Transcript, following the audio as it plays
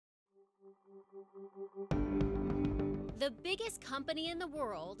The biggest company in the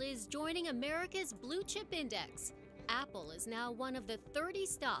world is joining America's blue chip index. Apple is now one of the 30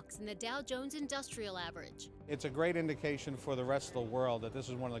 stocks in the Dow Jones Industrial Average. It's a great indication for the rest of the world that this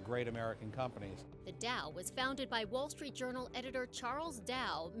is one of the great American companies. The Dow was founded by Wall Street Journal editor Charles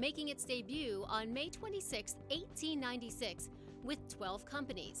Dow, making its debut on May 26, 1896, with 12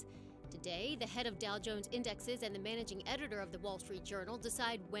 companies. Today, the head of Dow Jones Indexes and the managing editor of the Wall Street Journal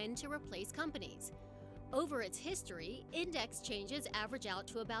decide when to replace companies. Over its history, index changes average out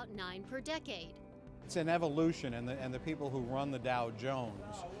to about 9 per decade. It's an evolution, and the people who run the Dow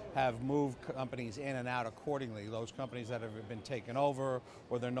Jones have moved companies in and out accordingly. Those companies that have been taken over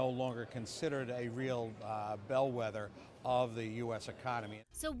or they're no longer considered a real bellwether of the U.S. economy.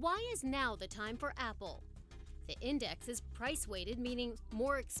 So why is now the time for Apple? The index is price-weighted, meaning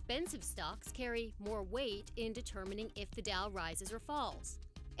more expensive stocks carry more weight in determining if the Dow rises or falls.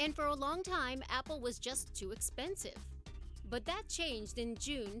 And for a long time, Apple was just too expensive. But that changed in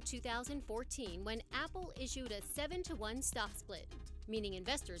June 2014 when Apple issued a 7-to-1 stock split, meaning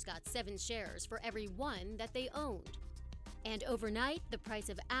investors got 7 shares for every 1 that they owned. And overnight, the price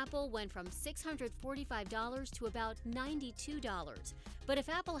of Apple went from $645 to about $92. But if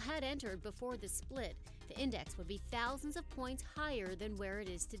Apple had entered before the split, the index would be thousands of points higher than where it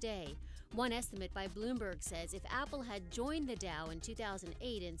is today. One estimate by Bloomberg says if Apple had joined the Dow in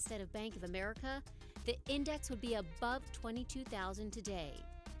 2008 instead of Bank of America, the index would be above 22,000 today.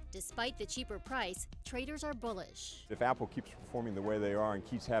 Despite the cheaper price, traders are bullish. If Apple keeps performing the way they are and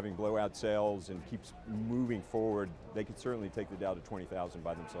keeps having blowout sales and keeps moving forward, they could certainly take the Dow to 20,000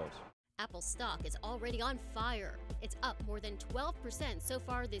 by themselves. Apple stock is already on fire. It's up more than 12% so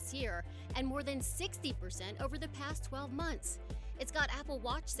far this year and more than 60% over the past 12 months. It's got Apple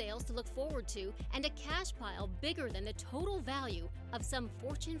Watch sales to look forward to and a cash pile bigger than the total value of some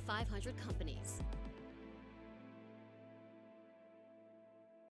Fortune 500 companies.